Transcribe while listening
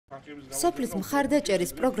სოფლის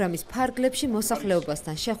მხარდაჭერის პროგრამის ფარგლებში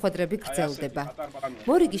მოსახლეობასთან შეხვედრები გრძელდება.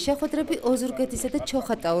 მორიგი შეხვედრები ოზურგეთისა და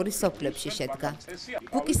ჩოხატაურის სოფლებში შედგა.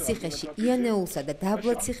 ბუკის ციხეში, იანეულსა და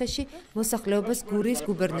დაბლაციხეში მოსახლეობას გურიის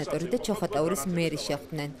გუბერნატორი და ჩოხატაურის მერი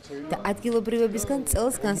შეხვდნენ და ადგილობრივებისგან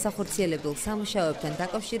წელს განსახორციელებულ სამუშაოებთან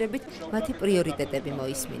დაკავშირებით მათი პრიორიტეტები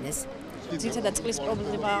მოისმინეს. ძირითადად წყლის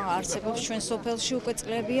პრობლემა არსებობს ჩვენ სოფელში უკვე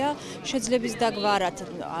წლებია. შეძლების დაგვარად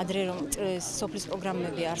ადრე რომ სოფლის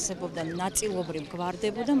პროგრამები არსებობდა ნაწილობრივ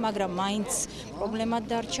გვარდებოდა, მაგრამ მაინც პრობლემად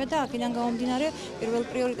დარჩა და აქედან გამომდინარე პირველ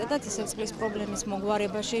პრიორიტეტად ისევ წყლის პრობლემის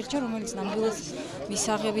მოგვარება შეირჩა, რომელიც ნამდვილად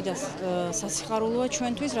მისაღები და სასიხარულოა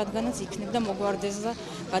ჩვენთვის, რადგანაც იქნებდა მოგვარდეს და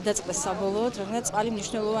გადაწყდეს საბოლოოდ, რადგანაც წყალი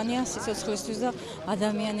მნიშვნელოვანია სიცოცხლისთვის და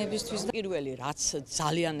ადამიანებისთვის. პირველი რაც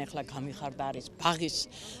ძალიან ახლა გამიხარდა არის ბაღის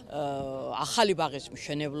ახალი ბაღის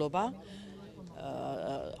მშენებლობა,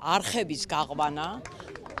 არხების გაყვანა,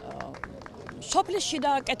 სოფლის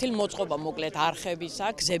შიდა კეთილმოწყობა მოკლედ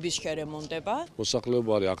არხებისა, გზების შერემონტება.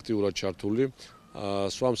 მოსახლეობა არის აქტიურად ჩართული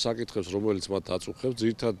სვამ საკითხებს, რომელიც მათ აწუხებს,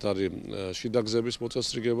 ძირითადად არის შიდა გზების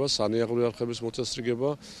მოწესრიგება, სანიაღვრე არხების მოწესრიგება,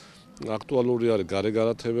 აქტუალური არის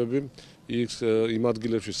გარეგარათებები, იმ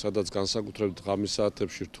ადგილებში, სადაც განსაკუთრებით ღამის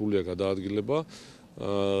საათებში რთულია გადაადგილება.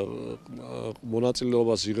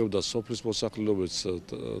 მონაწილეობას იღებდა სოფლის მოსახლეობის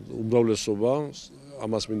უმრავლესობა,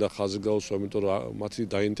 ამას მინდა ხაზი გაუსვა, იმიტომ რომ მათი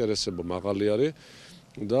დაინტერესება მაღალი არის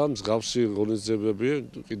და მსგავსი ღონისძიებები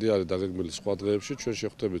კიდე არის დაგეგმილი სხვა დღეებში. ჩვენ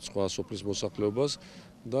შეხვდებით სხვა სოფლის მოსახლეობას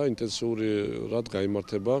და ინტენსიურად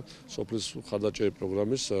გაიმართება სოფლის მხარდაჭერის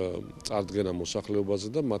პროგრამის წარდგენა მოსახლეობაზე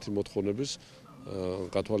და მათი მოთხოვნების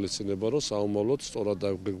გათვალისწინება, რომ საომავლოდ სწორად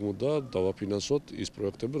დაგეგმოთ და დავაფინანსოთ ის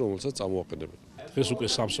პროექტები, რომელსაც წამოვაყენებთ. დღეს უკვე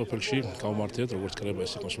სამ სოფელში გავმართეთ, როგორც კრება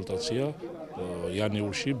ეს კონსულტაცია,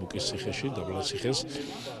 იანეულში, ბუკის ციხეში, დაბლაციხეს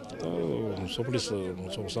და სოფლის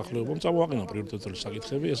მოსახლეობამ წამოაყენა პრიორიტეტული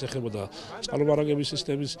საკითხები, ეს ეხებოდა წყალმომარაგების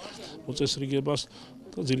სისტემის მოწესრიგებას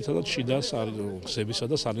და ძირითადად შიდა გზებისა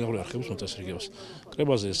და სანიაღვრე არხების მოწესრიგებას.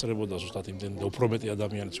 კრებაზე ესწრებოდა ზუსტად იმდენი და უფრო მეტი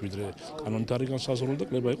ადამიანიც, ვიდრე კანონით არის განსაზღვრული და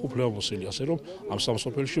კრება იყო უფლება მოსილი, ასე რომ ამ სამ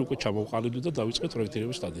სოფელში უკვე ჩამოვყალიბდით და დავიწყეთ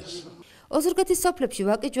პროექტირების სტადიას. ოზურგეთის სოფლებში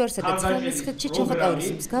ვაკიჯვარსა და ცხენისხეთში ჩოხატაურის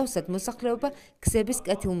მსგავსად მოსახლეობა გზების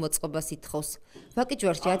კეთილმოწყობას ითხოვს.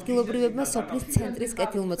 ვაკიჯვარში ადგილობრივებმა სოფლის ცენტრის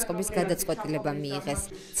კეთილმოწყობის გადაწყვეტილება მიიღეს.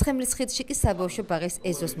 ცხენისხეთში კი საბავშვო ბაღის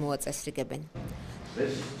ეზოს მოაწესრიგებენ.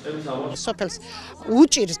 სოფელს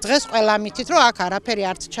უჭირს დღეს ყველა მითით, რომ აქ არაფერი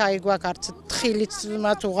არც ჩაიგვა, არც თხილიც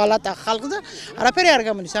მათ უღალატა ხალხს და არაფერი არ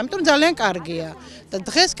გამოდის, ამიტომ ძალიან კარგია. და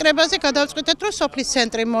დღეს კრებაზე გადავწყვიტეთ, რომ სოფლის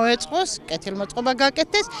ცენტრი მოეწყოს, კეთილმოწყობა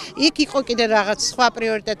გაკეთდეს. იქ იყო კიდე რაღაც სხვა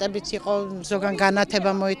პრიორიტეტებიც იყო, ზოგან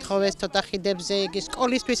განათება მოითხოვეს, ცოტა ხიდებზე, იგი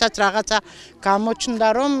სკოლისთვისაც რაღაცა გამოჩნდა,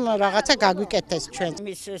 რომ რაღაცა გაგვიკეთეს ჩვენ.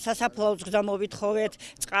 მის სასაფლაოს გზა მოვითხოვეთ,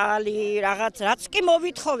 წყალი, რაღაც რაც კი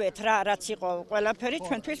მოვითხოვეთ რა, რაც იყო ყველაფერი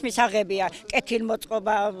ჩვენთვის მისაღებია,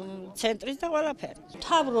 კეთილმოწყობა ცენტრის და ყველაფერი.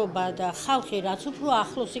 მთავრობა და ხალხი რაც უფრო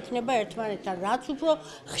ახლოს იქნება ერთმანეთთან, რაც უფრო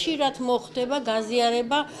ხშირად მოხდება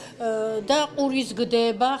გაზიარება და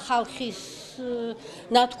ყურისგდება ხალხის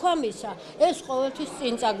ნათქვამისა, ეს ყოველთვის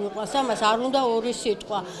წინ წაგვიყვანს, ამას არ უნდა ორი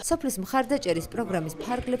სიტყვა. სოფლის მხარდაჭერის პროგრამის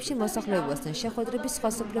ფარგლებში მოსახლეობასთან შეხვედრები სხვა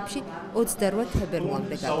სოფლებში 28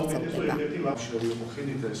 თებერვლამდე გაგრძელდება.